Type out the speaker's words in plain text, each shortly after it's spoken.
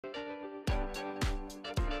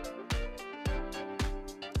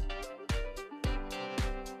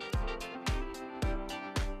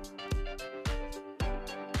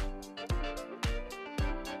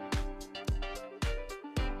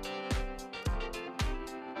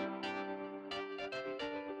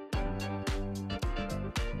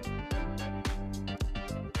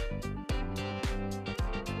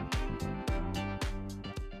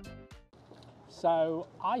So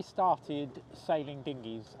I started sailing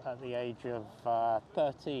dinghies at the age of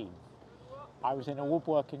 13. I was in a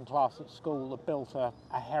woodworking class at school that built a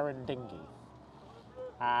heron dinghy,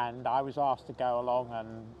 and I was asked to go along,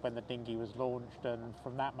 and when the dinghy was launched, and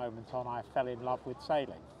from that moment on I fell in love with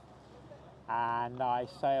sailing, and I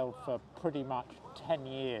sailed for pretty much 10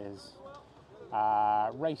 years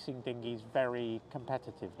racing dinghies very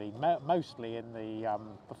competitively, mostly in the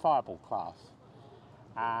fireball class,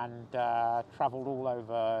 and travelled all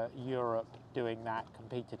over Europe doing that,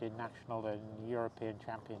 competed in national and European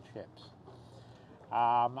championships.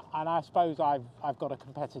 And I suppose I've got a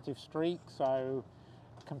competitive streak, so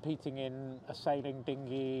competing in a sailing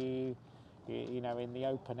dinghy, you know, in the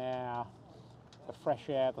open air, the fresh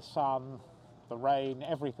air, the sun, the rain,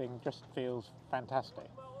 everything just feels fantastic.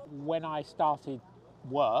 When I started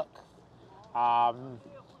work, I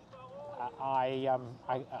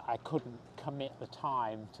couldn't commit the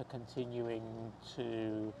time to continuing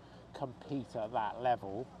to compete at that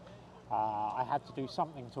level. I had to do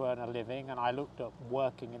something to earn a living, and I looked at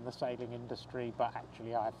working in the sailing industry, but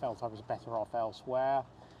actually I felt I was better off elsewhere.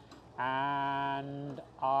 And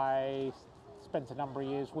I spent a number of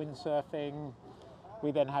years windsurfing.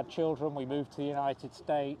 We then had children, we moved to the United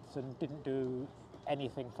States and didn't do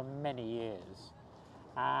anything for many years.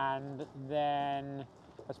 And then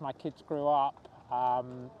as my kids grew up,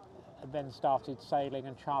 then started sailing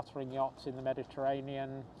and chartering yachts in the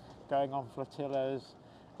Mediterranean, going on flotillas,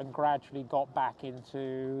 and gradually got back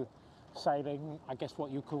into sailing, I guess what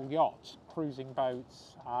you call yachts, cruising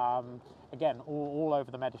boats, again, all over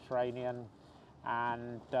the Mediterranean.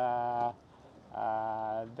 And then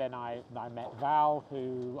I met Val,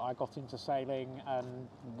 who I got into sailing, and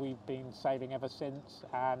we've been sailing ever since,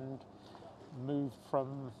 and moved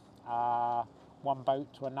from one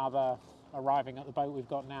boat to another, arriving at the boat we've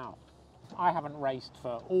got now. I haven't raced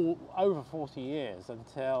for over 40 years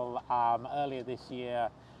until earlier this year.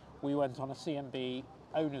 We went on a CMB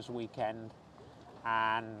owners weekend,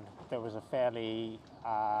 and there was a fairly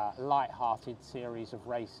light-hearted series of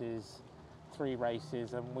races, 3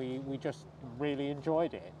 races, and we just really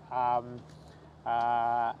enjoyed it. We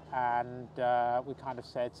kind of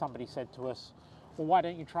said, somebody said to us, well, why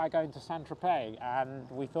don't you try going to Tropez? And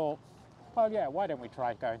we thought, well, yeah, why don't we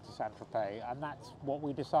try going to Tropez? And that's what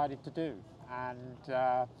we decided to do. And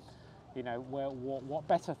you know, what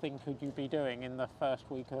better thing could you be doing in the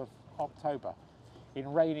first week of October,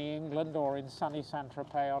 in rainy England or in sunny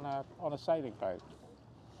Tropez on a sailing boat?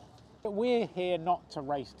 But we're here not to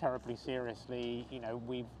race terribly seriously. You know,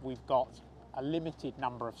 we've got a limited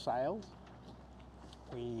number of sails.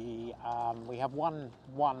 We have one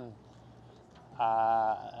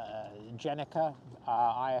Jenica,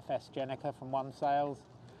 IFS Jenica from OneSails,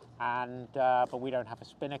 and but we don't have a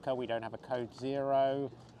spinnaker, we don't have a Code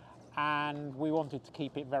Zero, and we wanted to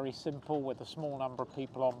keep it very simple with a small number of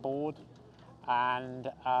people on board, and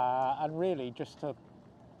really just to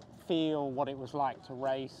feel what it was like to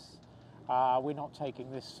race. We're not taking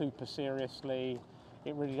this super seriously.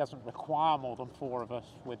 It really doesn't require more than 4 of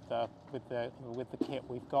us with the kit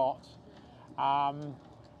we've got.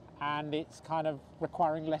 And it's kind of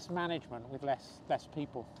requiring less management with less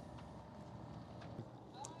people.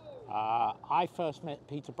 I first met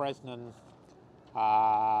Peter Bamford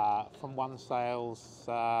from OneSails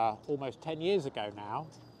almost 10 years ago now.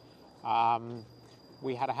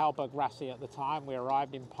 We had a Halberg Rassi at the time. We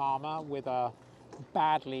arrived in Palma with a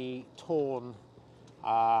badly torn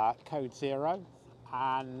Code Zero,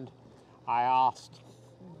 and I asked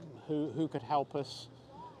who could help us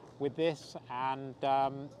with this, and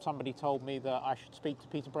somebody told me that I should speak to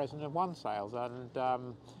Peter Bamford of OneSails, and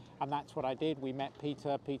that's what I did. We met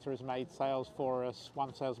Peter. Peter has made sails for us.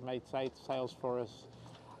 OneSails made sails for us.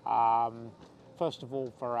 First of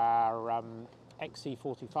all, for our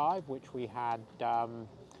XC45, which we had prior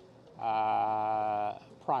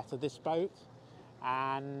to this boat,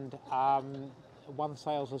 and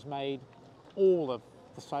OneSails has made all of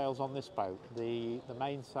the sails on this boat: the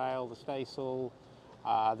mainsail, the staysail,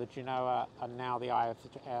 the Genoa, and now the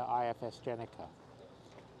IFS Jenica.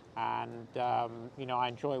 And you know, I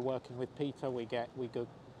enjoy working with Peter. We get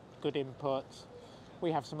good input.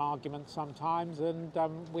 We have some arguments sometimes, and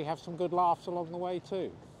we have some good laughs along the way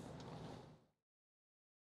too.